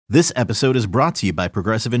This episode is brought to you by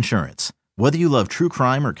Progressive Insurance. Whether you love true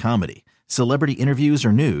crime or comedy, celebrity interviews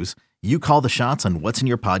or news, you call the shots on what's in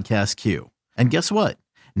your podcast queue. And guess what?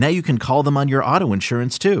 Now you can call them on your auto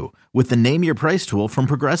insurance too with the Name Your Price tool from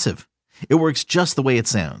Progressive. It works just the way it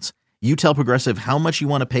sounds. You tell Progressive how much you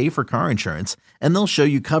want to pay for car insurance, and they'll show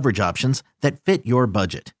you coverage options that fit your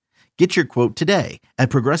budget. Get your quote today at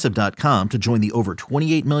Progressive.com to join the over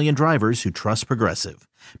 28 million drivers who trust Progressive.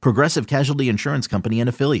 Progressive Casualty Insurance Company and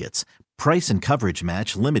Affiliates. Price and coverage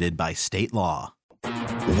match limited by state law.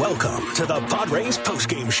 Welcome to the Padres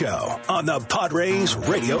Postgame Show on the Padres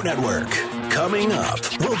Radio Network. Coming up,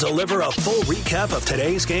 we'll deliver a full recap of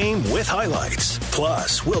today's game with highlights.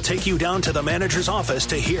 Plus, we'll take you down to the manager's office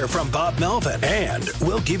to hear from Bob Melvin. And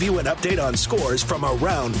we'll give you an update on scores from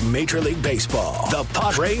around Major League Baseball. The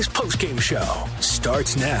Padres Postgame Show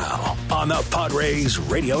starts now on the Padres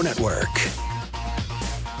Radio Network.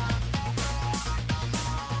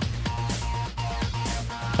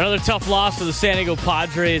 Another tough loss for the San Diego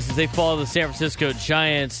Padres as they fall to the San Francisco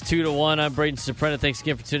Giants 2-1. I'm Braden Soprano. Thanks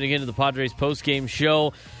again for tuning in to the Padres postgame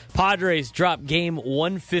show. Padres drop game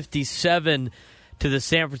 157 to the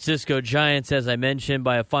San Francisco Giants, as I mentioned,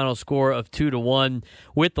 by a final score of 2-1.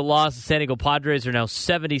 With the loss, the San Diego Padres are now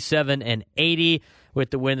 77-80. With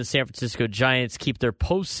the win, the San Francisco Giants keep their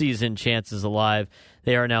postseason chances alive.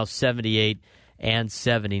 They are now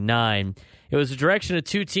 78-79. It was a direction of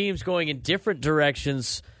two teams going in different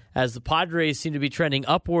directions, as the Padres seem to be trending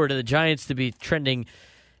upward and the Giants to be trending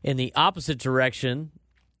in the opposite direction.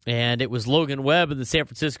 And it was Logan Webb and the San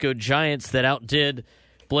Francisco Giants that outdid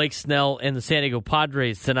Blake Snell and the San Diego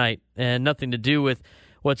Padres tonight. And nothing to do with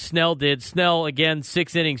what Snell did. Snell, again,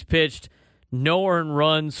 6 innings pitched, no earned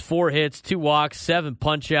runs, 4 hits, 2 walks, 7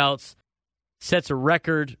 punch-outs. Sets a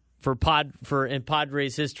record in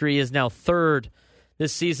Padres history, is now third.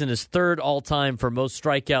 This season is third all-time for most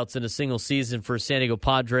strikeouts in a single season for San Diego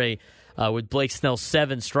Padre, with Blake Snell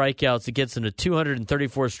 7 strikeouts. It gets him to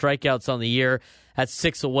 234 strikeouts on the year. That's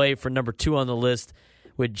 6 away for number 2 on the list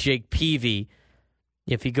with Jake Peavy.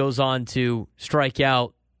 If he goes on to strike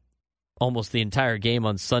out almost the entire game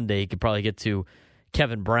on Sunday, he could probably get to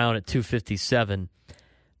Kevin Brown at 257.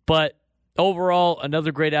 But overall,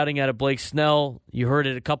 another great outing out of Blake Snell. You heard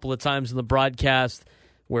it a couple of times in the broadcast,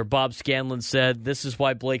 where Bob Scanlon said this is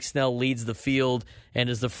why Blake Snell leads the field and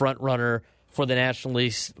is the front runner for the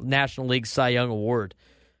National League Cy Young Award.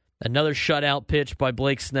 Another shutout pitch by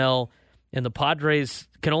Blake Snell, and the Padres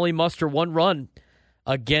can only muster 1 run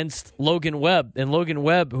against Logan Webb. And Logan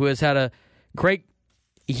Webb, who has had a great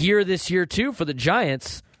year this year too for the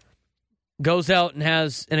Giants, goes out and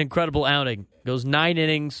has an incredible outing. Goes 9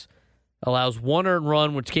 innings, allows 1 earned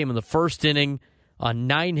run, which came in the first inning, on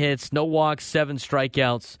 9 hits, no walks, 7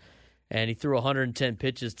 strikeouts, and he threw 110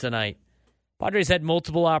 pitches tonight. Padres had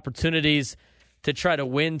multiple opportunities to try to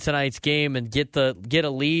win tonight's game and get a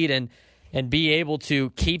lead and be able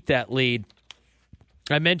to keep that lead.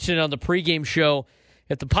 I mentioned on the pregame show,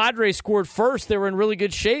 if the Padres scored first, they were in really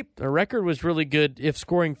good shape. Their record was really good if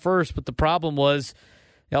scoring first, but the problem was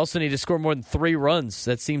they also need to score more than 3 runs.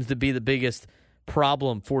 That seems to be the biggest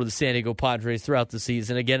problem for the San Diego Padres throughout the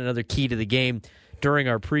season. Again, another key to the game during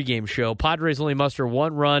our pregame show. Padres only muster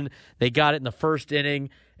 1 run. They got it in the first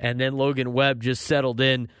inning, and then Logan Webb just settled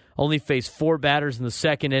in. Only faced 4 batters in the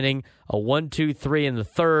second inning, a 1-2-3 in the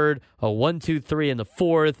third, a 1-2-3 in the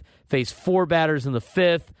fourth, faced 4 batters in the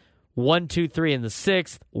fifth, 1-2-3 in the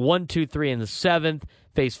sixth, 1-2-3 in the seventh,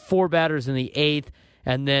 faced 4 batters in the eighth,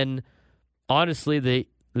 and then, honestly,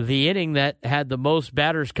 the inning that had the most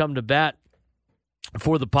batters come to bat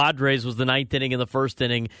for the Padres was the 9th inning and the first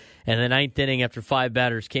inning, and the 9th inning, after 5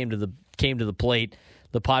 batters came to the plate,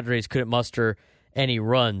 the Padres couldn't muster any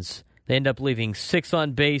runs. They end up leaving 6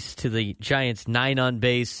 on base to the Giants' 9 on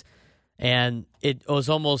base, and it was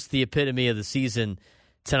almost the epitome of the season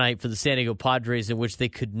tonight for the San Diego Padres, in which they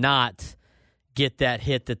could not get that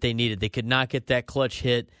hit that they needed. They could not get that clutch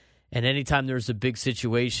hit, and anytime there was a big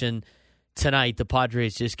situation tonight, the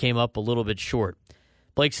Padres just came up a little bit short.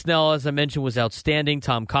 Blake Snell, as I mentioned, was outstanding.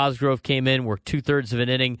 Tom Cosgrove came in, worked 2/3 of an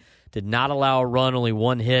inning, did not allow a run, only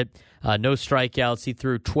 1 hit, no strikeouts. He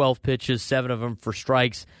threw 12 pitches, 7 of them for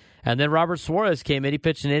strikes. And then Robert Suarez came in. He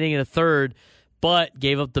pitched an inning and a third, but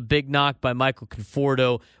gave up the big knock by Michael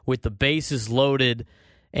Conforto with the bases loaded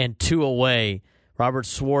and 2 away. Robert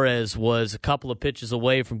Suarez was a couple of pitches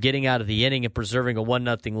away from getting out of the inning and preserving a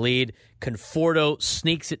 1-0 lead. Conforto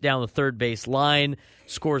sneaks it down the third base line,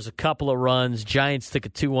 scores a couple of runs. Giants took a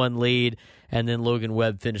 2-1 lead, and then Logan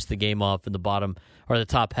Webb finished the game off in the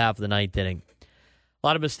top half of the 9th inning. A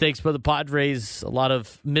lot of mistakes by the Padres, a lot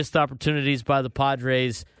of missed opportunities by the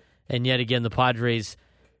Padres, and yet again the Padres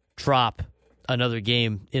drop another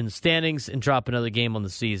game in the standings and drop another game on the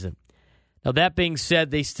season. Now, that being said,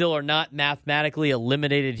 they still are not mathematically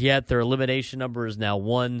eliminated yet. Their elimination number is now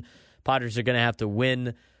 1. Padres are going to have to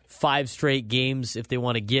win 5 straight games if they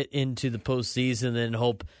want to get into the postseason and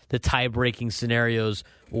hope the tie-breaking scenarios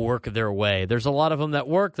will work their way. There's a lot of them that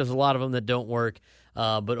work. There's a lot of them that don't work.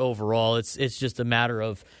 But overall, it's just a matter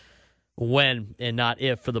of when and not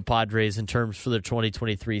if for the Padres in terms for their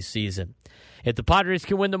 2023 season. If the Padres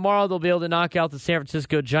can win tomorrow, they'll be able to knock out the San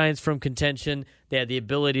Francisco Giants from contention. They had the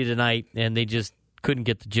ability tonight, and they just couldn't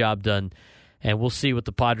get the job done. And we'll see what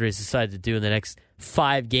the Padres decide to do in the next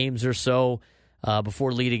 5 games or so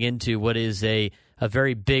before leading into what is a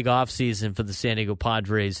very big offseason for the San Diego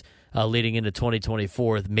Padres leading into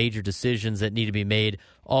 2024 with major decisions that need to be made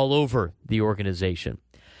all over the organization.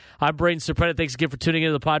 I'm Braden Sopretta. Thanks again for tuning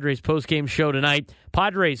into the Padres postgame show tonight.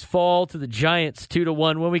 Padres fall to the Giants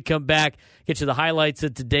 2-1. When we come back, get you the highlights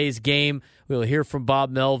of today's game. We'll hear from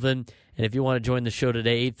Bob Melvin. And if you want to join the show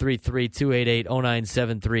today,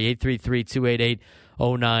 833-288-0973,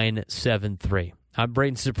 833-288-0973. I'm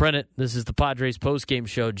Braden Sopretta. This is the Padres postgame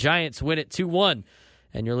show. Giants win it 2-1.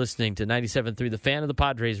 And you're listening to 97.3 The Fan of the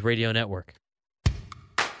Padres Radio Network.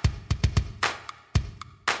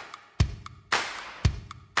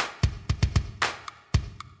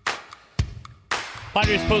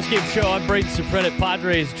 Padres postgame show. I'm Braden Sopretta.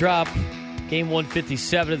 Padres drop game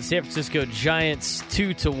 157 of the San Francisco Giants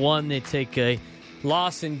 2-1. They take a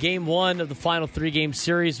loss in game 1 of the final 3-game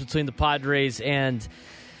series between the Padres and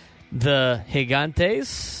the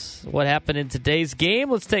Gigantes. What happened in today's game?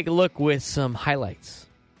 Let's take a look with some highlights.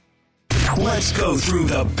 Let's go through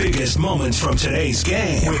the biggest moments from today's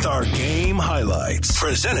game with our game highlights.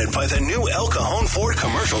 Presented by the new El Cajon Ford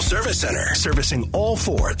Commercial Service Center. Servicing all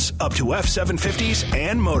Fords up to F-750s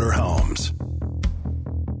and motorhomes.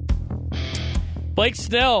 Blake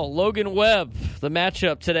Snell, Logan Webb, the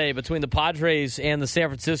matchup today between the Padres and the San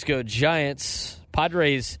Francisco Giants.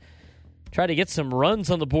 Padres try to get some runs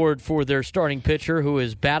on the board for their starting pitcher who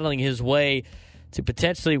is battling his way to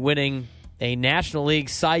potentially winning a National League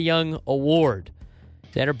Cy Young Award.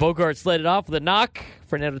 Xander Bogaerts led it off with a knock.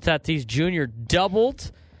 Fernando Tatis Jr.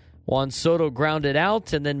 doubled. Juan Soto grounded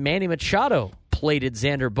out, and then Manny Machado plated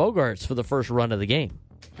Xander Bogaerts for the first run of the game.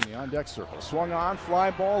 In the on-deck circle. Swung on, fly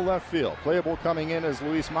ball left field. Playable coming in as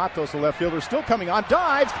Luis Matos, the left fielder, still coming on.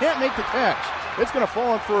 Dives, can't make the catch. It's going to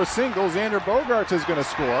fall in for a single. Xander Bogaerts is going to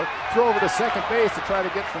score. Throw over to second base to try to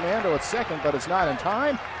get Fernando at second, but it's not in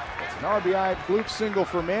time. It's an RBI bloop single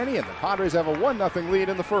for Manny, and the Padres have a 1-0 lead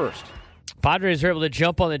in the first. Padres are able to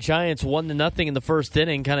jump on the Giants 1-0 in the first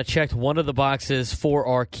inning. Kind of checked one of the boxes for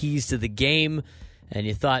our keys to the game. And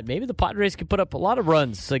you thought maybe the Padres could put up a lot of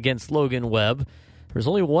runs against Logan Webb. There's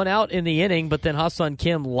only one out in the inning, but then Ha-Seong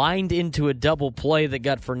Kim lined into a double play that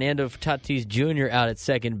got Fernando Tatis Jr. out at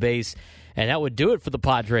second base. And that would do it for the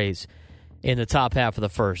Padres in the top half of the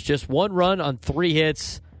first. Just one run on 3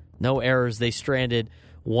 hits, no errors. They stranded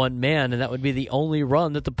one man, and that would be the only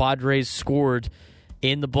run that the Padres scored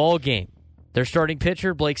in the ball game. Their starting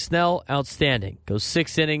pitcher, Blake Snell, outstanding. Goes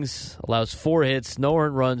 6 innings, allows 4 hits, no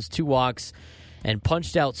earned runs, 2 walks, and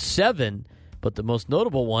punched out 7, but the most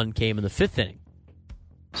notable one came in the 5th inning.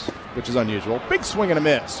 Which is unusual. Big swing and a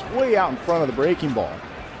miss, way out in front of the breaking ball.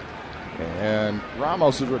 And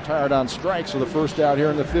Ramos is retired on strikes for the first out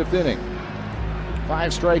here in the 5th inning.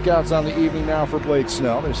 5 strikeouts on the evening now for Blake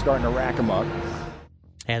Snell. They're starting to rack him up.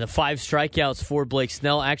 And the 5 strikeouts for Blake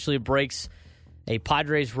Snell actually breaks a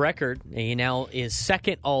Padres record. He now is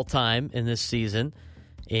second all-time in this season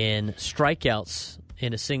in strikeouts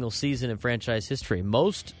in a single season in franchise history.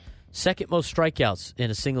 Second most strikeouts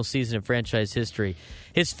in a single season in franchise history.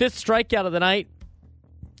 His 5th strikeout of the night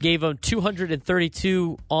gave him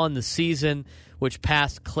 232 on the season, which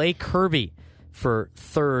passed Clay Kirby for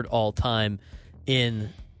 3rd all-time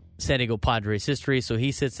in San Diego Padres history. So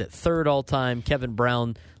he sits at 3rd all-time. Kevin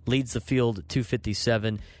Brown leads the field at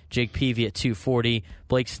 257. Jake Peavy at 240.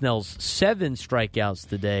 Blake Snell's 7 strikeouts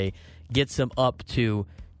today gets him up to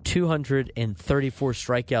 234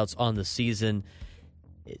 strikeouts on the season.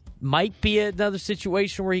 It might be another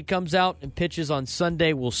situation where he comes out and pitches on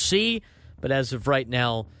Sunday. We'll see. But as of right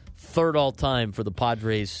now, 3rd all-time for the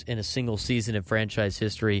Padres in a single season in franchise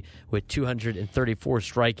history with 234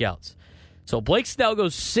 strikeouts. So Blake Snell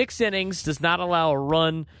goes 6 innings, does not allow a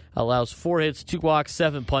run, allows 4 hits, 2 walks,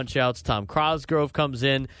 7 punch-outs. Tom Cosgrove comes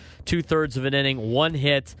in, 2/3 of an inning, 1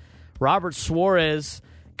 hit. Robert Suarez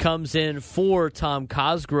comes in for Tom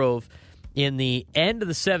Cosgrove in the end of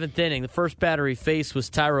the 7th inning. The first batter he faced was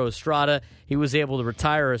Thairo Estrada. He was able to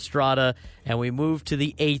retire Estrada, and we move to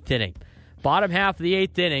the 8th inning. Bottom half of the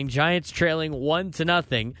 8th inning, Giants trailing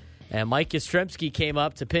 1-0. And Mike Yastrzemski came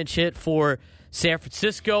up to pinch hit for San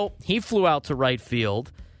Francisco. He flew out to right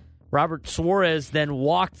field. Robert Suarez then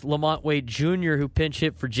walked Lamont Wade Jr., who pinch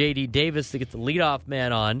hit for J.D. Davis to get the leadoff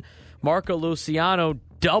man on. Marco Luciano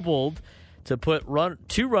doubled to put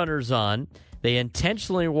two runners on. They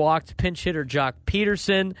intentionally walked pinch hitter Jock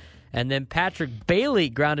Peterson, and then Patrick Bailey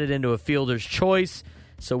grounded into a fielder's choice.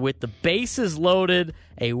 So with the bases loaded,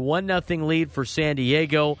 a 1-0 lead for San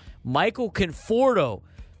Diego, Michael Conforto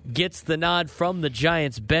gets the nod from the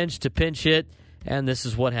Giants bench to pinch hit, and this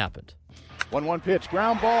is what happened. 1-1 pitch,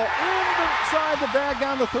 ground ball inside the bag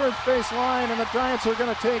down the third base line, and the Giants are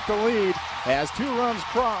going to take the lead as 2 runs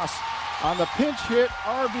cross on the pinch hit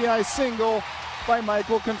RBI single by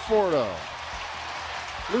Michael Conforto.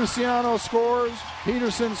 Luciano scores,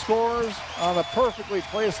 Peterson scores on a perfectly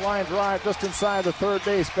placed line drive just inside the third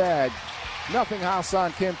base bag. Nothing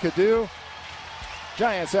Ha-Seong Kim could do.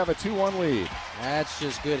 Giants have a 2-1 lead. That's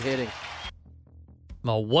just good hitting. A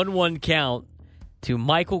 1-1 count to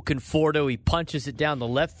Michael Conforto. He punches it down the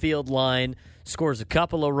left field line, scores a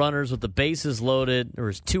couple of runners with the bases loaded. There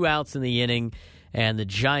was 2 outs in the inning, and the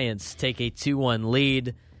Giants take a 2-1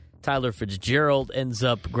 lead. Tyler Fitzgerald ends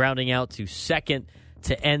up grounding out to second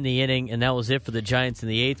to end the inning, and that was it for the Giants in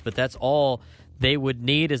the 8th, but that's all they would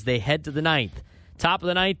need as they head to the 9th. Top of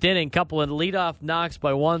the 9th inning, couple of leadoff knocks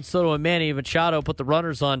by Juan Soto and Manny Machado put the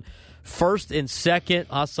runners on first and second.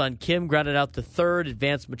 Ha-Seong Kim grounded out to third,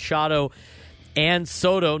 advanced Machado and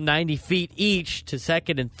Soto 90 feet each to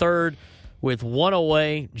second and third with 1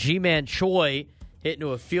 away. G-Man Choi hit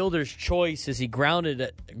into a fielder's choice as he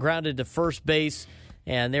grounded to first base,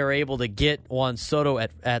 and they were able to get Juan Soto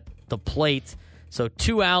at the plate. So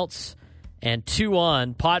 2 outs and 2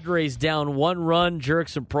 on. Padres down 1 run.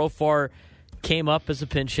 Jurickson Profar came up as a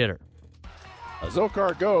pinch hitter.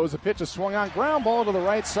 Zokar goes. The pitch is swung on. Ground ball to the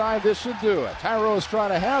right side. This should do it. Thairo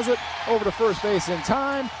Estrada has it over to first base in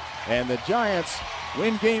time. And the Giants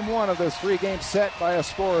win game 1 of this 3-game set by a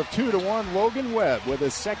score of 2-1. Logan Webb with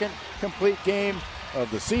his second complete game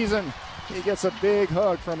of the season. He gets a big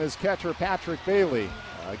hug from his catcher, Patrick Bailey.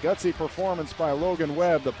 A gutsy performance by Logan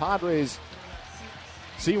Webb. The Padres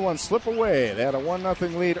see one slip away. They had a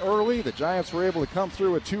 1-0 lead early. The Giants were able to come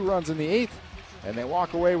through with 2 runs in the 8th, and they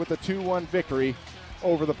walk away with a 2-1 victory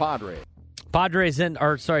over the Padres.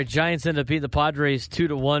 Giants end up beating the Padres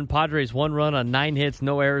 2-1. Padres 1 run on 9 hits,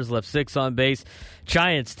 no errors, left 6 on base.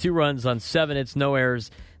 Giants 2 runs on 7 hits, no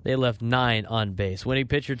errors. They left 9 on base. Winning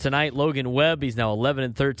pitcher tonight, Logan Webb. He's now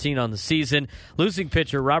 11-13 on the season. Losing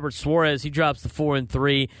pitcher, Robert Suarez. He drops to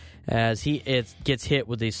 4-3 as he gets hit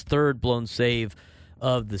with his 3rd blown save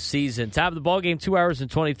of the season. Top of the ballgame, 2 hours and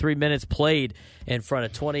 23 minutes played in front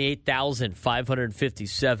of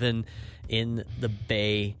 28,557 in the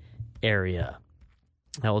Bay Area.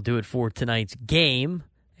 That will do it for tonight's game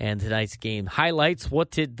and tonight's game highlights. What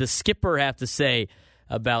did the skipper have to say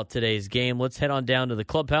about today's game? Let's head on down to the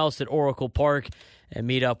clubhouse at Oracle Park and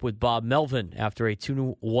meet up with Bob Melvin after a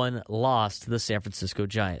 2-1 loss to the San Francisco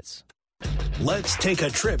Giants. Let's take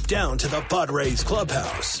a trip down to the Padres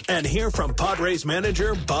clubhouse and hear from Padres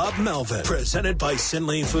manager Bob Melvin. Presented by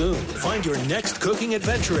Sinley Food. Find your next cooking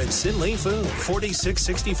adventure at Sinley Food,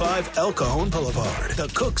 4665 El Cajon Boulevard,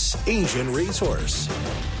 the Cook's Asian Resource.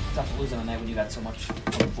 Tough to lose on a night when you got so much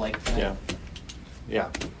from Blake tonight.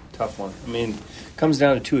 Yeah, tough one. I mean, it comes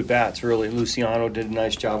down to 2 at-bats, really. Luciano did a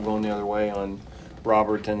nice job going the other way on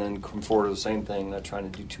Robert, and then Conforto the same thing, not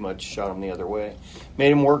trying to do too much, shot him the other way.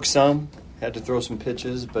 Made him work some, had to throw some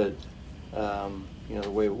pitches, but the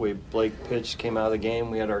way Blake pitched came out of the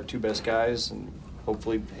game, we had our 2 best guys, and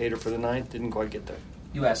hopefully Hader for the 9th didn't quite get there.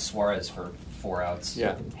 You asked Suarez for 4 outs.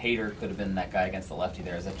 Yeah. Hader could have been that guy against the lefty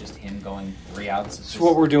there. Is that just him going 3 outs? It's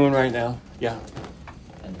what we're doing right now, yeah.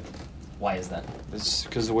 And why is that? It's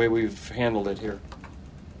because the way we've handled it here.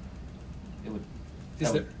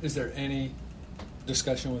 Is there any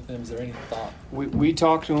discussion with him? Is there any thought? We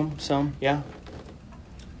talked to him some, yeah.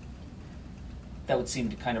 That would seem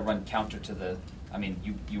to kind of run counter to the... I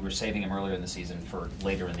mean, you were saving him earlier in the season for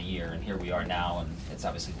later in the year, and here we are now, and it's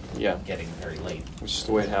obviously getting very late. Which is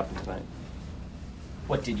the way it happened tonight.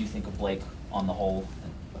 What did you think of Blake on the whole?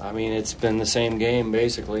 I mean, it's been the same game,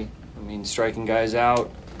 basically. I mean, striking guys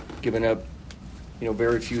out, giving up,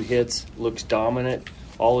 very few hits, looks dominant.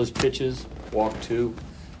 All his pitches, walk 2.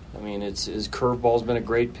 I mean, his curveball's been a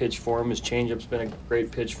great pitch for him. His changeup's been a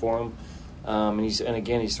great pitch for him. And he's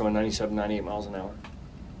throwing 97, 98 miles an hour.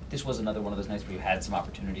 This was another one of those nights where you had some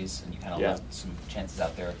opportunities and you kind of left some chances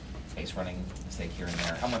out there, base running mistake here and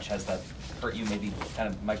there. How much has that hurt you? Maybe kind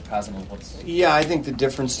of microcosm of what's... Yeah, I think the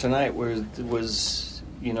difference tonight was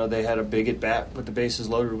they had a big at bat with the bases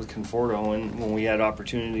loaded with Conforto, and when we had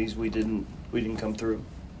opportunities, we didn't come through.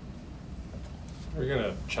 We're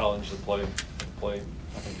gonna challenge the play. I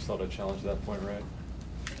think you still had a challenge at that point, right?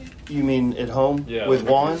 You mean at home? Yeah, with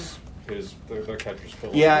Vaughn? Their catcher's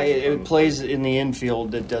put. Yeah, it plays in the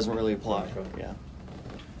infield. It doesn't really apply. Okay. Yeah.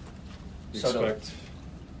 You expect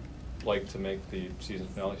to make the season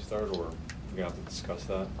finale start, or we're gonna have to discuss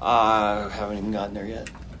that? Haven't even gotten there yet.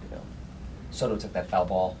 Soto took that foul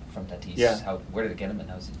ball from Tatis. Yeah. Where did it get him? And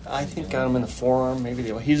how's he? I think got him in the forearm. Maybe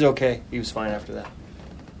he's okay. He was fine after that.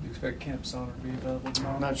 Do you expect Camp Sonner to be available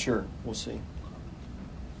tomorrow? Not sure. We'll see.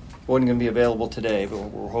 Wasn't going to be available today, but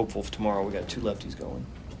we're hopeful for tomorrow. We got 2 lefties going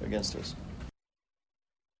against us.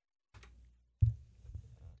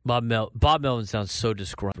 Bob Melvin sounds so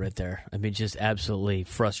disgruntled right there. I mean, just absolutely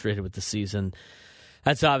frustrated with the season.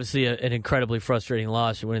 That's obviously an incredibly frustrating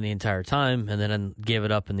loss. You're winning the entire time, and then gave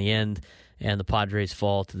it up in the end, and the Padres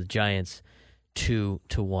fall to the Giants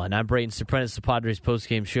 2-1. I'm Brayton Soprenis, the Padres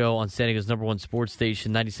postgame show on San Diego's #1 sports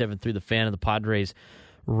station, 97.3 The Fan of the Padres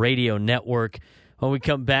radio network. When we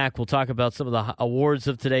come back, we'll talk about some of the awards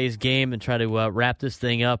of today's game and try to wrap this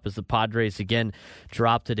thing up as the Padres again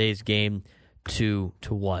drop today's game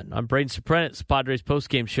 2-1. I'm Brayton Soprenis, Padres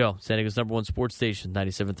postgame show, San Diego's #1 sports station,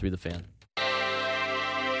 97.3 The Fan.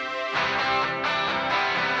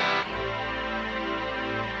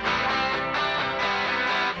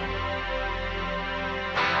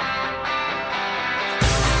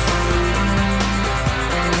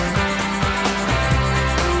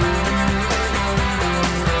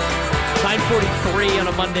 On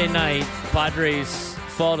a Monday night, Padres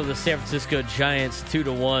fall to the San Francisco Giants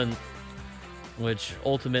 2-1, which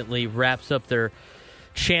ultimately wraps up their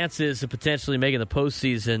chances of potentially making the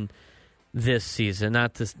postseason this season.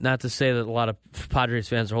 Not to say that a lot of Padres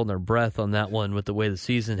fans are holding their breath on that one with the way the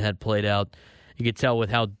season had played out. You could tell with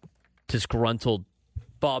how disgruntled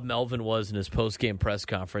Bob Melvin was in his post-game press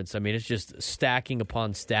conference. I mean, it's just stacking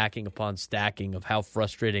upon stacking upon stacking of how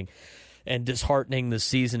frustrating and disheartening the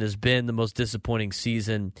season has been, the most disappointing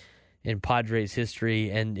season in Padres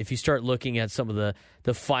history. And if you start looking at some of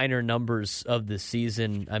the finer numbers of the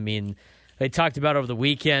season, I mean, they talked about over the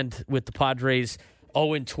weekend with the Padres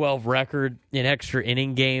 0-12 record in extra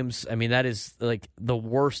inning games. I mean, that is like the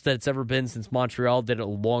worst that it's ever been since Montreal did it a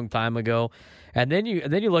long time ago. And then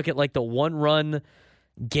you look at like the one-run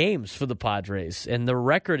games for the Padres, and the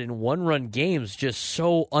record in one-run games just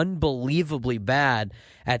so unbelievably bad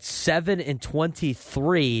at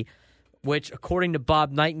 7-23, which, according to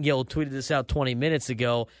Bob Nightingale, who tweeted this out 20 minutes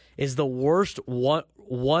ago, is the worst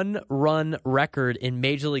one-run record in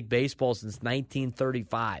Major League Baseball since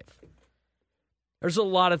 1935. There's a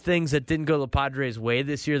lot of things that didn't go the Padres' way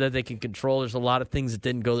this year that they can control. There's a lot of things that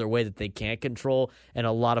didn't go their way that they can't control, and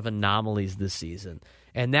a lot of anomalies this season.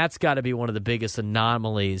 And that's got to be one of the biggest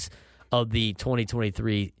anomalies of the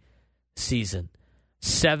 2023 season.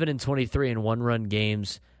 7-23 in one-run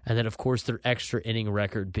games, and then, of course, their extra inning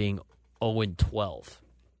record being 0-12.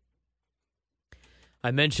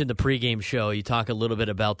 I mentioned the pregame show. You talk a little bit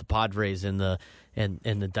about the Padres and the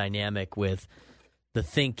dynamic with the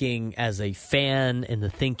thinking as a fan and the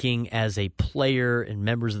thinking as a player and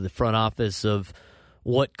members of the front office of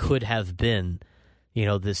what could have been,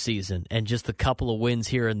 this season, and just a couple of wins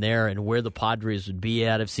here and there and where the Padres would be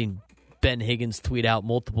at. I've seen Ben Higgins tweet out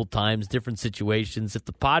multiple times, different situations. If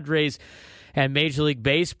the Padres and Major League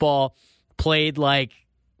Baseball played like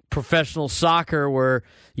professional soccer where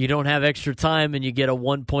you don't have extra time and you get a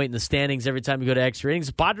 1 point in the standings every time you go to extra innings,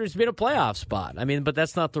 the Padres would be in a playoff spot. I mean, but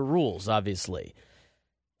that's not the rules, obviously.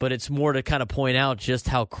 But it's more to kind of point out just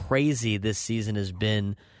how crazy this season has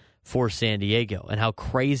been for San Diego and how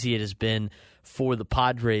crazy it has been for the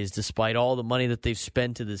Padres, despite all the money that they've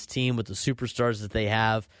spent to this team with the superstars that they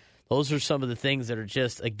have. Those are some of the things that are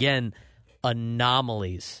just, again,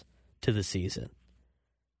 anomalies to the season.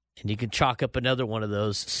 And you can chalk up another one of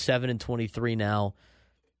those, 7-23 now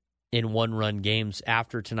in one-run games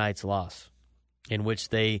after tonight's loss, in which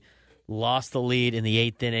they lost the lead in the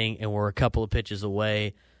 8th inning and were a couple of pitches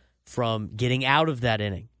away from getting out of that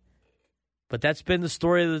inning. But that's been the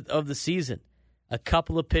story of the season. A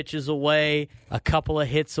couple of pitches away, a couple of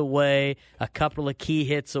hits away, a couple of key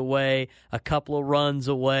hits away, a couple of runs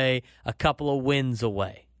away, a couple of wins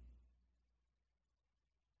away.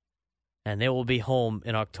 And they will be home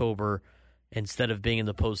in October instead of being in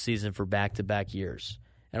the postseason for back-to-back years.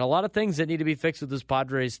 And a lot of things that need to be fixed with this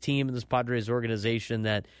Padres team and this Padres organization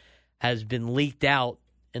that has been leaked out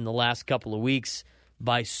in the last couple of weeks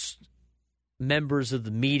by members of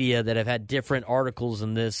the media that have had different articles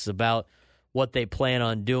in this about what they plan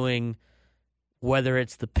on doing, whether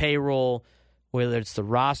it's the payroll, whether it's the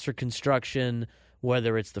roster construction,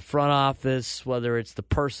 whether it's the front office, whether it's the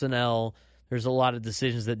personnel. There's a lot of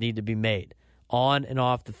decisions that need to be made on and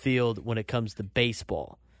off the field when it comes to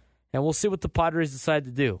baseball. And we'll see what the Padres decide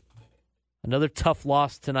to do. Another tough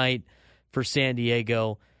loss tonight for San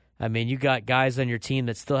Diego. I mean, you got guys on your team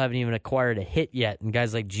that still haven't even acquired a hit yet, and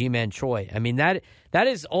guys like G-Man Choi. I mean, that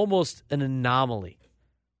is almost an anomaly.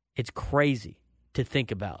 It's crazy to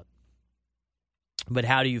think about. But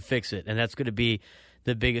how do you fix it? And that's going to be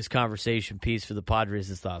the biggest conversation piece for the Padres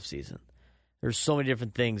this offseason. There's so many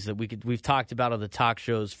different things that we've talked about on the talk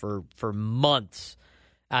shows for months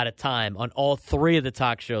at a time, on all three of the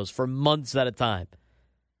talk shows for months at a time.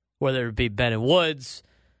 Whether it be Ben and Woods,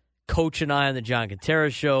 Coach and I on the John Quintero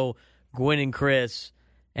show, Gwynn and Chris,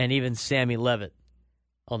 and even Sammy Levitt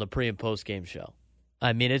on the pre- and post-game show.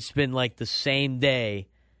 I mean, it's been like the same day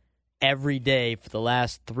every day for the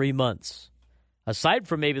last 3 months, aside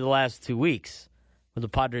from maybe the last 2 weeks when the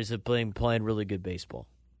Padres have been playing really good baseball.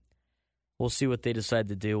 We'll see what they decide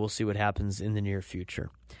to do. We'll see what happens in the near future.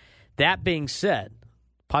 That being said,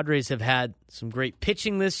 Padres have had some great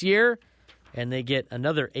pitching this year, and they get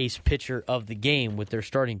another ace pitcher of the game with their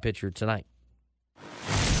starting pitcher tonight.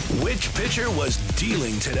 Which pitcher was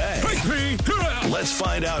dealing today? Let's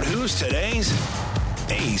find out who's today's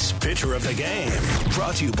ace pitcher of the game.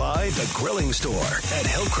 Brought to you by The Grilling Store at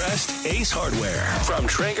Hillcrest Ace Hardware. From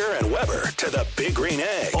Traeger and Weber to the Big Green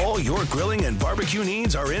Egg, all your grilling and barbecue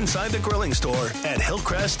needs are inside The Grilling Store at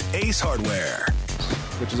Hillcrest Ace Hardware.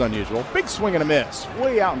 Which is unusual. Big swing and a miss.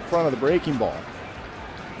 Way out in front of the breaking ball.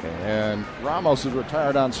 And Ramos is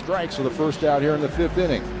retired on strikes for the first out here in the fifth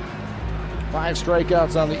inning. 5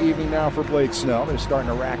 strikeouts on the evening now for Blake Snell. They're starting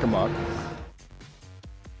to rack him up.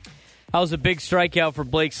 That was a big strikeout for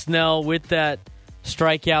Blake Snell. With that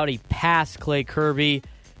strikeout, he passed Clay Kirby.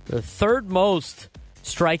 The third most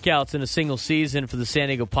strikeouts in a single season for the San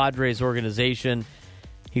Diego Padres organization.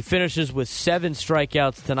 He finishes with 7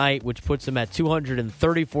 strikeouts tonight, which puts him at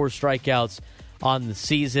 234 strikeouts on the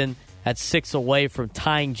season. That's 6 away from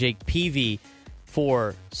tying Jake Peavy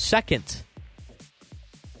for second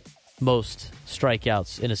most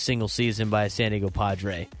strikeouts in a single season by a San Diego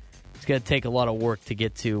Padre. It's going to take a lot of work to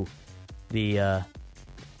get to the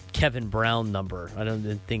Kevin Brown number. I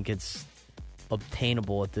don't think it's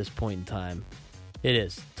obtainable at this point in time. It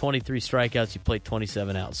is. 23 strikeouts, you play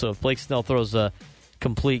 27 out. So if Blake Snell throws a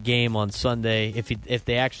complete game on Sunday, if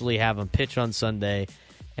they actually have him pitch on Sunday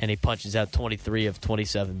and he punches out 23 of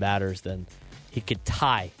 27 batters, then he could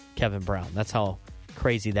tie Kevin Brown. That's how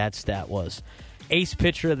crazy that stat was. Ace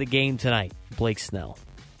pitcher of the game tonight, Blake Snell.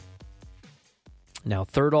 Now,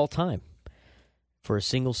 third all-time for a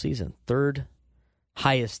single season. Third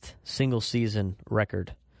highest single season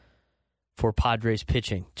record for Padres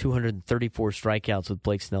pitching. 234 strikeouts with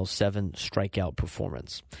Blake Snell's 7 strikeout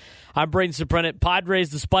performance. I'm Braden Soprennett. Padres,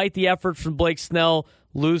 despite the effort from Blake Snell,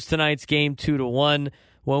 lose tonight's game 2-1.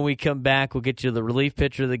 When we come back, we'll get you the relief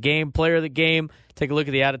pitcher of the game, player of the game, take a look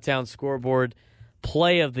at the out-of-town scoreboard,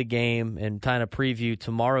 play of the game, and kind of preview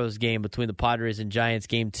tomorrow's game between the Padres and Giants,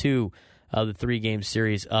 game 2 of the 3-game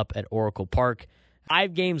series up at Oracle Park.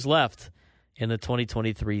 5 games left in the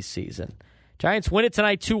 2023 season. Giants win it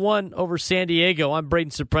tonight 2-1 over San Diego. I'm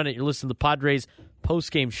Braden Soprennett. You're listening to the Padres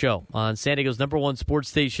postgame show on San Diego's #1 sports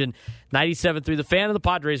station, 97.3 The Fan of the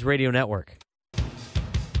Padres Radio Network.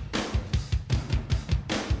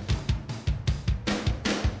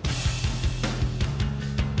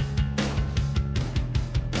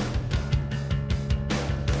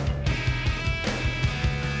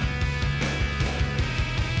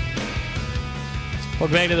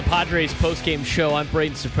 Welcome back to the Padres postgame show. I'm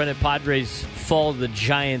Braden Soprennett. Padres fall to the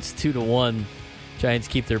Giants 2-1. Giants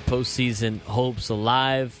keep their postseason hopes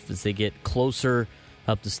alive as they get closer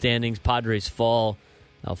up the standings. Padres fall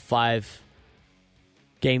now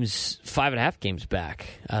 5.5 games back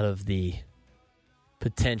out of the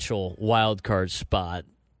potential wild card spot.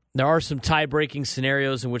 There are some tie-breaking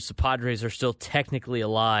scenarios in which the Padres are still technically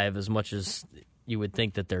alive, as much as you would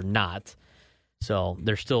think that they're not. So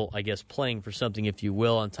they're still, I guess, playing for something, if you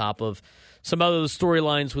will, on top of some other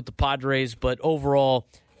storylines with the Padres. But overall,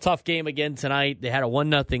 tough game again tonight. They had a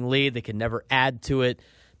 1-0 lead. They could never add to it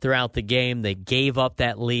throughout the game. They gave up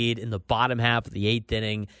that lead in the bottom half of the 8th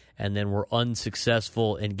inning and then were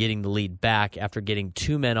unsuccessful in getting the lead back after getting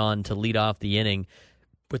 2 men on to lead off the inning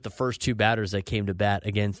with the first 2 batters that came to bat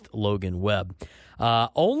against Logan Webb.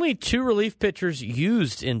 Only 2 relief pitchers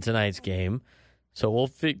used in tonight's game. So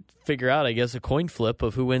we'll figure out, I guess, a coin flip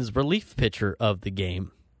of who wins relief pitcher of the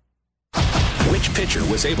game. Which pitcher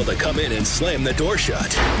was able to come in and slam the door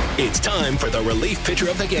shut? It's time for the relief pitcher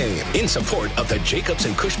of the game in support of the Jacobs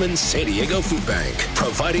 & Cushman San Diego Food Bank,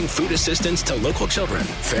 providing food assistance to local children,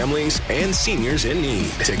 families, and seniors in need.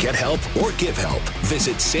 To get help or give help,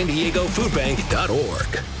 visit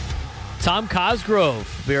SanDiegoFoodBank.org. Tom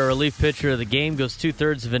Cosgrove, be our relief pitcher of the game, goes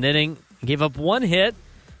 2/3 of an inning, gave up one hit.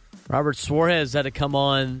 Robert Suarez had to come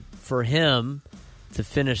on for him to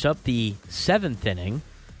finish up the 7th inning.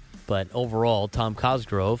 But overall, Tom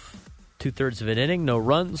Cosgrove, 2/3 of an inning, no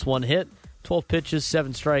runs, one hit, 12 pitches,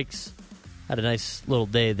 7 strikes. Had a nice little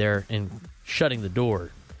day there in shutting the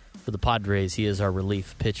door for the Padres. He is our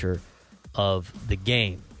relief pitcher of the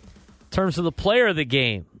game. In terms of the player of the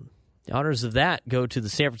game, the honors of that go to the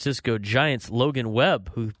San Francisco Giants' Logan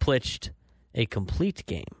Webb, who pitched a complete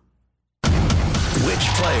game. Which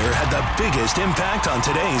player had the biggest impact on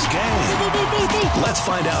today's game? Let's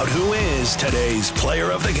find out who is today's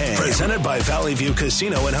player of the game. Presented by Valley View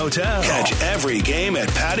Casino and Hotel. Catch every game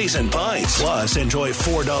at Patties and Pints. Plus, enjoy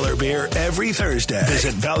 $4 beer every Thursday.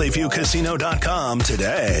 Visit valleyviewcasino.com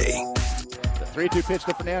today. The 3-2 pitch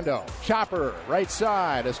to Fernando. Chopper, right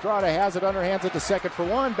side. Estrada has it, underhands it to second for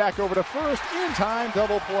one. Back over to first. In time,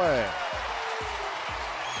 double play.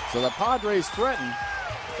 So the Padres threaten.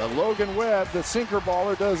 The Logan Webb, the sinker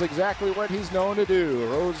baller, does exactly what he's known to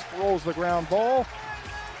do. Rolls the ground ball.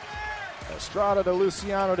 Estrada to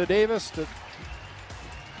Luciano to Davis to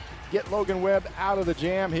get Logan Webb out of the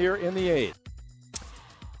jam here in the 8th.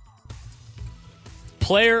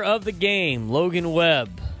 Player of the game, Logan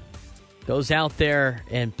Webb, goes out there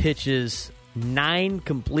and pitches 9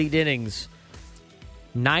 complete innings.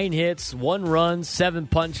 9 hits, 1 run, 7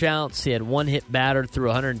 punch-outs. He had 1 hit batter through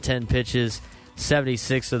 110 pitches.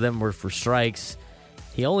 76 of them were for strikes.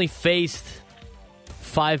 He only faced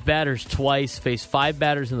 5 batters twice, faced 5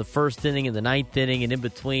 batters in the first inning and the 9th inning, and in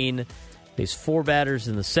between, faced 4 batters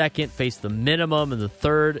in the 2nd, faced the minimum in the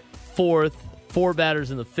 3rd, 4th, 4 batters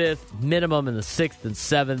in the 5th, minimum in the 6th and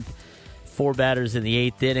 7th, 4 batters in the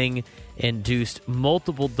 8th inning, induced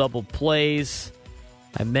multiple double plays.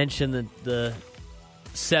 I mentioned the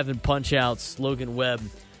 7 punch-outs. Logan Webb,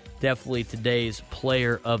 definitely today's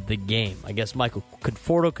player of the game. I guess Michael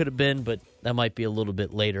Conforto could have been, but that might be a little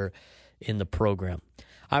bit later in the program.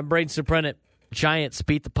 I'm Braden Soprennett. Giants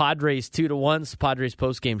beat the Padres 2-1. It's the Padres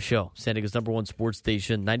postgame show. San Diego's #1 sports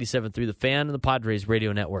station, 97.3 The Fan and the Padres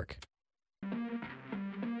Radio Network.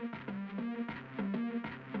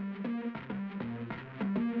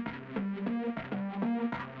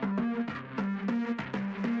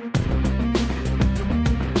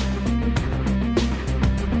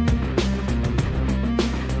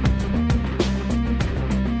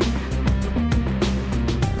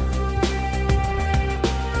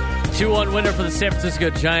 2-1 winner for the San Francisco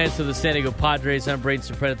Giants of the San Diego Padres. I'm Braden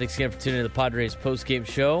Soprennett. Thanks again for tuning in to the Padres postgame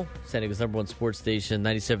show. San Diego's #1 sports station,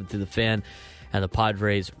 97 through the Fan and the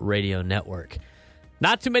Padres Radio Network.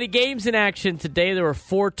 Not too many games in action today. There were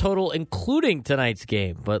 4 total, including tonight's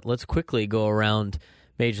game. But let's quickly go around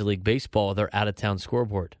Major League Baseball with our out-of-town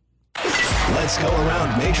scoreboard. Let's go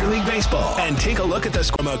around Major League Baseball and take a look at the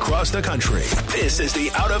score across the country. This is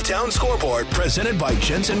the Out-of-Town Scoreboard presented by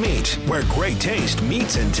Jensen Meat, where great taste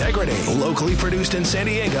meets integrity. Locally produced in San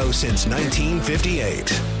Diego since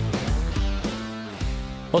 1958.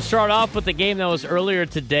 We'll start off with the game that was earlier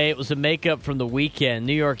today. It was a makeup from the weekend.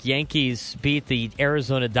 New York Yankees beat the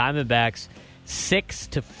Arizona Diamondbacks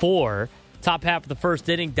 6-4. Top half of the first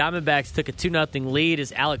inning, Diamondbacks took a 2-0 lead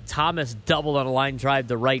as Alek Thomas doubled on a line drive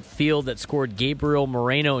to right field that scored Gabriel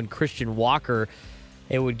Moreno and Christian Walker.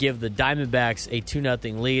 It would give the Diamondbacks a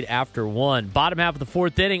 2-0 lead after 1. Bottom half of the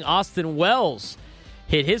fourth inning, Austin Wells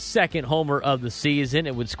hit his second homer of the season.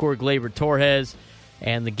 It would score Gleyber Torres,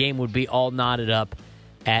 and the game would be all knotted up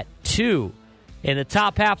at 2. In the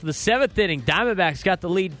top half of the 7th inning, Diamondbacks got the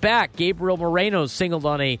lead back. Gabriel Moreno singled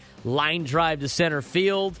on a line drive to center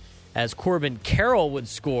field as Corbin Carroll would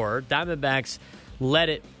score. Diamondbacks led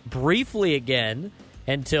it briefly again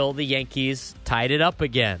until the Yankees tied it up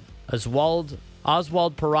again. Oswald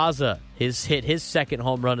Peraza hit his second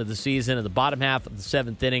home run of the season in the bottom half of the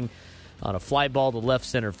 7th inning on a fly ball to left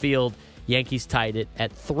center field. Yankees tied it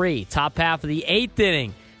at 3. Top half of the 8th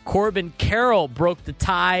inning, Corbin Carroll broke the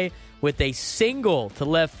tie with a single to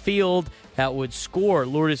left field that would score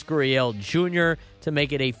Lourdes Gurriel Jr. to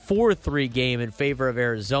make it a 4-3 game in favor of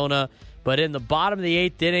Arizona. But in the bottom of the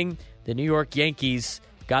 8th inning, the New York Yankees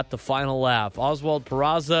got the final laugh. Oswald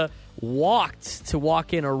Peraza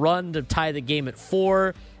walked in a run to tie the game at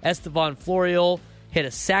 4. Estevan Florial hit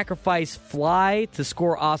a sacrifice fly to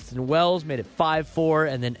score Austin Wells, made it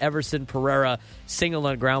 5-4, and then Everson Pereira singled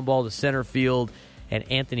on a ground ball to center field and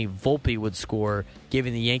Anthony Volpe would score,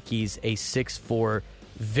 giving the Yankees a 6-4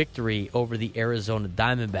 victory over the Arizona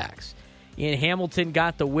Diamondbacks. Ian Hamilton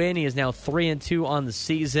got the win. He is now 3-2 on the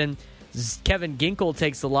season. Kevin Ginkel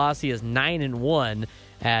takes the loss. He is 9-1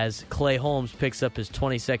 as Clay Holmes picks up his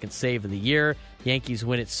 22nd save of the year. Yankees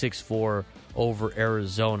win it 6-4 over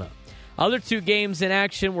Arizona. Other two games in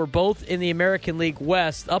action were both in the American League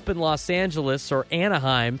West. Up in Los Angeles, or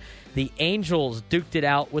Anaheim, the Angels duked it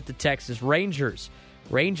out with the Texas Rangers.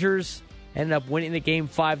 Rangers ended up winning the game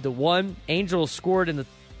 5-1. Angels scored in the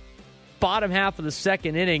bottom half of the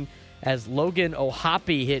second inning as Logan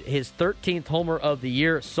O'Hoppe hit his 13th homer of the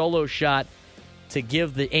year, solo shot to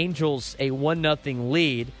give the Angels a 1-0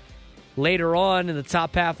 lead. Later on in the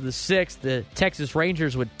top half of the sixth, the Texas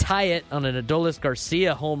Rangers would tie it on an Adolis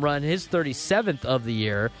Garcia home run, his 37th of the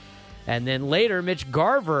year. And then later, Mitch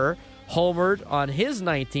Garver homered on his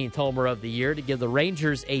 19th homer of the year to give the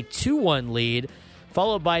Rangers a 2-1 lead,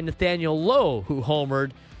 followed by Nathaniel Lowe, who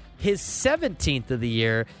homered his 17th of the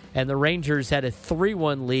year, and the Rangers had a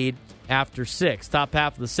 3-1 lead after six. Top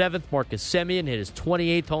half of the seventh, Marcus Semien hit his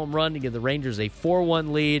 28th home run to give the Rangers a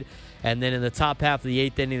 4-1 lead. And then in the top half of the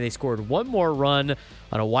eighth inning, they scored one more run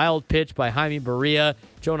on a wild pitch by Jaime Barria.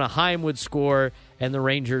 Jonah Heim would score, and the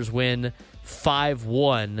Rangers win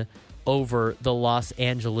 5-1 over the Los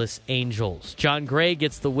Angeles Angels. John Gray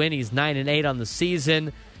gets the win. He's 9-8 on the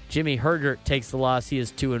season. Jimmy Hergert takes the loss. He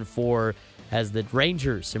is 2-4 as the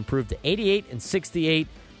Rangers improved to 88-68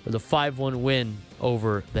 with a 5-1 win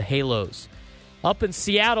over the Halos. Up in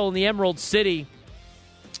Seattle in the Emerald City,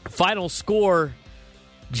 final score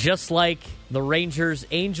just like the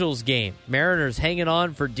Rangers-Angels game. Mariners hanging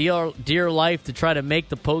on for dear life to try to make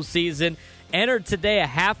the postseason. Entered today a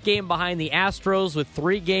half game behind the Astros with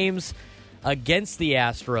 3 games against the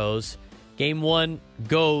Astros. Game 1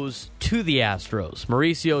 goes to the Astros.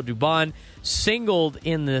 Mauricio Dubon singled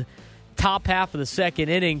in the top half of the second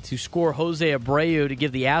inning to score Jose Abreu to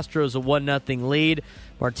give the Astros a 1-0 lead.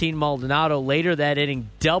 Martin Maldonado later that inning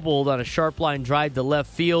doubled on a sharp line drive to left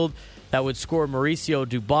field that would score Mauricio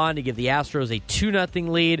Dubon to give the Astros a 2-0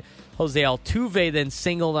 lead. Jose Altuve then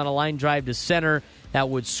singled on a line drive to center that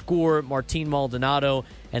would score Martin Maldonado,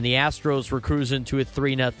 and the Astros were cruising to a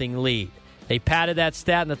 3-0 lead. They padded that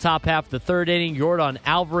stat in the top half of the third inning. Yordan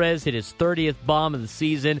Alvarez hit his 30th bomb of the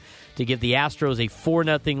season to give the Astros a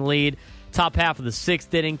 4-0 lead. Top half of the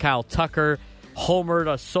sixth inning, Kyle Tucker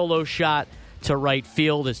homered a solo shot to right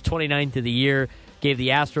field, his 29th of the year, gave the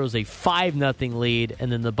Astros a 5-0 lead.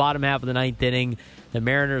 And then the bottom half of the ninth inning, the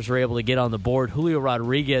Mariners were able to get on the board. Julio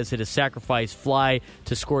Rodriguez hit a sacrifice fly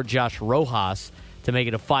to score Josh Rojas to make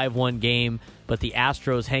it a 5-1 game, but the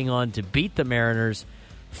Astros hang on to beat the Mariners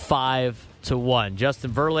 5-1.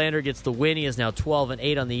 Justin Verlander gets the win. He is now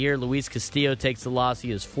 12-8 on the year. Luis Castillo takes the loss.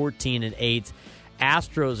 He is 14-8.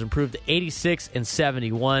 Astros improved to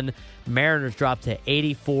 86-71. Mariners dropped to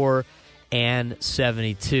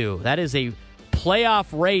 84-72. That is a playoff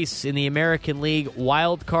race in the American League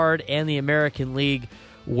wild card and the American League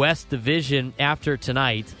West Division after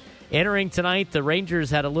tonight. Entering tonight, the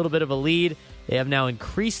Rangers had a little bit of a lead. They have now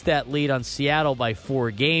increased that lead on Seattle by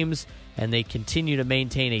 4 games, and they continue to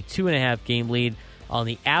maintain a 2.5 game lead on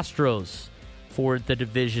the Astros for the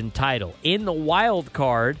division title. In the wild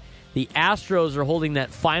card, the Astros are holding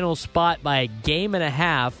that final spot by 1.5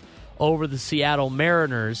 games over the Seattle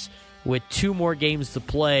Mariners with 2 more games to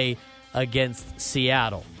play against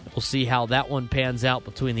Seattle. We'll see how that one pans out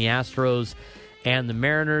between the Astros and the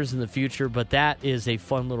Mariners in the future, but that is a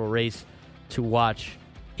fun little race to watch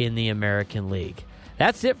in the American League.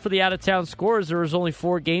 That's it for the out-of-town scores. There was only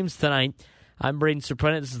 4 games tonight. I'm Braden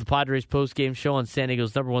Surprenant. This is the Padres postgame show on San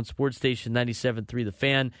Diego's #1 sports station, 97.3 The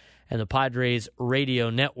Fan, and the Padres Radio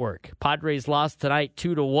Network. Padres lost tonight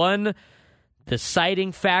 2-1. The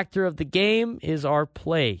deciding factor of the game is our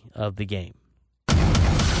play of the game.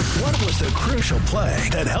 What was the crucial play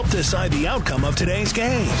that helped decide the outcome of today's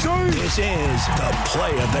game? This is the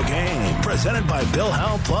play of the game, presented by Bill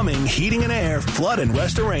Howe Plumbing, Heating and Air, Flood and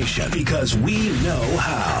Restoration, because we know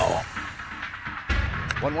how.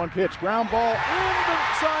 1-1 pitch, ground ball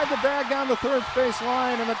inside the bag down the third base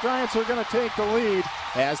line, and the Giants are going to take the lead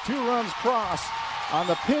as 2 runs cross on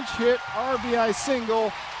the pinch hit RBI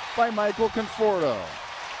single by Michael Conforto.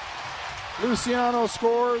 Luciano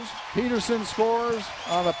scores, Peterson scores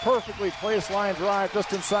on a perfectly placed line drive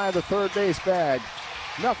just inside the third base bag.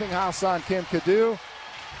 Nothing Ha-Seong Kim could do.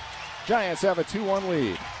 Giants have a 2-1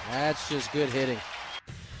 lead. That's just good hitting.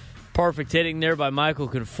 Perfect hitting there by Michael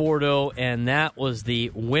Conforto, and that was the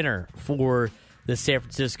winner for the San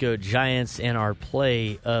Francisco Giants and our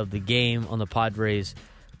play of the game on the Padres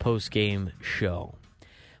postgame show.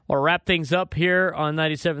 We'll wrap things up here on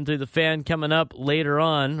 97.3 The Fan. Coming up later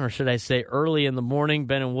on, or should I say early in the morning,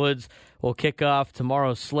 Ben and Woods will kick off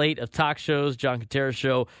tomorrow's slate of talk shows. John Kentera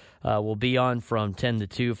Show will be on from 10 to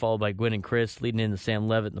 2, followed by Gwynn and Chris, leading into Sam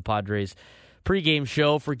Levitt and the Padres pregame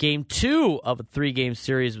show for Game 2 of a 3-game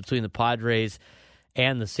series between the Padres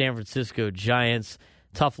and the San Francisco Giants.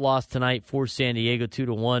 Tough loss tonight for San Diego,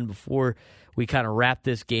 2-1. Before we kind of wrap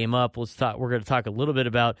this game up, we're going to talk a little bit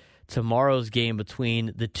about tomorrow's game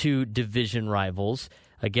between the two division rivals.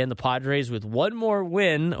 Again, the Padres with one more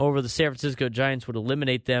win over the San Francisco Giants would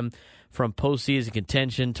eliminate them from postseason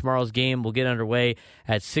contention. Tomorrow's game will get underway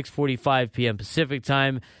at 6:45 p.m. Pacific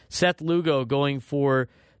time. Seth Lugo going for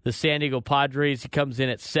the San Diego Padres. He comes in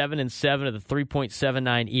at 7-7 at a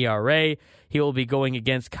 3.79 ERA. He will be going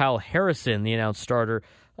against Kyle Harrison, the announced starter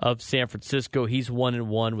of San Francisco. He's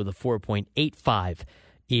 1-1 with a 4.85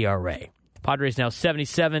 ERA. Padres now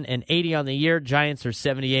 77-80 on the year. Giants are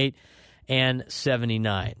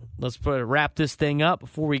 78-79. Let's wrap this thing up.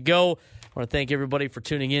 Before we go, I want to thank everybody for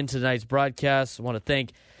tuning in to tonight's broadcast. I want to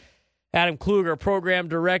thank Adam Kluger, program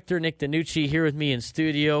director, Nick DiNucci here with me in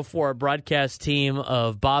studio, for our broadcast team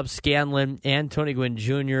of Bob Scanlon and Tony Gwynn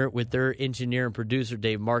Jr. with their engineer and producer,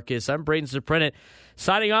 Dave Marcus. I'm Braden Soprennett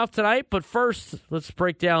signing off tonight, but first, let's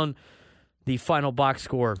break down the final box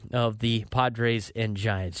score of the Padres and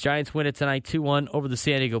Giants. Giants win it tonight 2-1 over the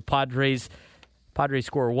San Diego Padres. Padres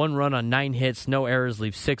score 1 run on 9 hits, no errors,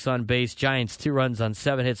 leave 6 on base. Giants 2 runs on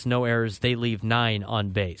 7 hits, no errors, they leave 9 on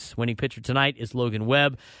base. Winning pitcher tonight is Logan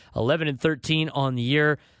Webb, 11-13 on the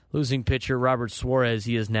year. Losing pitcher Robert Suarez,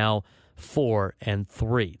 he is now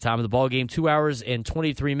 4-3. Time of the ball game, 2 hours and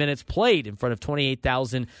 23 minutes played in front of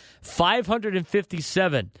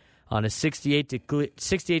 28,557 on a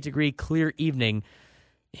 68-degree clear evening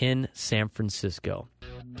in San Francisco.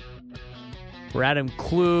 For Adam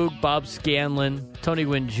Klug, Bob Scanlon, Tony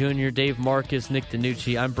Gwynn Jr., Dave Marcus, Nick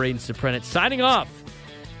DiNucci, I'm Braden Soprennett signing off.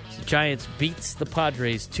 The Giants beats the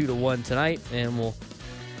Padres 2-1 tonight, and we'll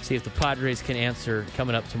see if the Padres can answer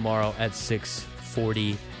coming up tomorrow at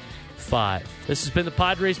 6:45. This has been the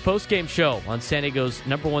Padres postgame show on San Diego's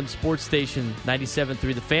 #1 sports station,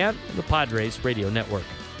 97.3 The Fan, and the Padres Radio Network.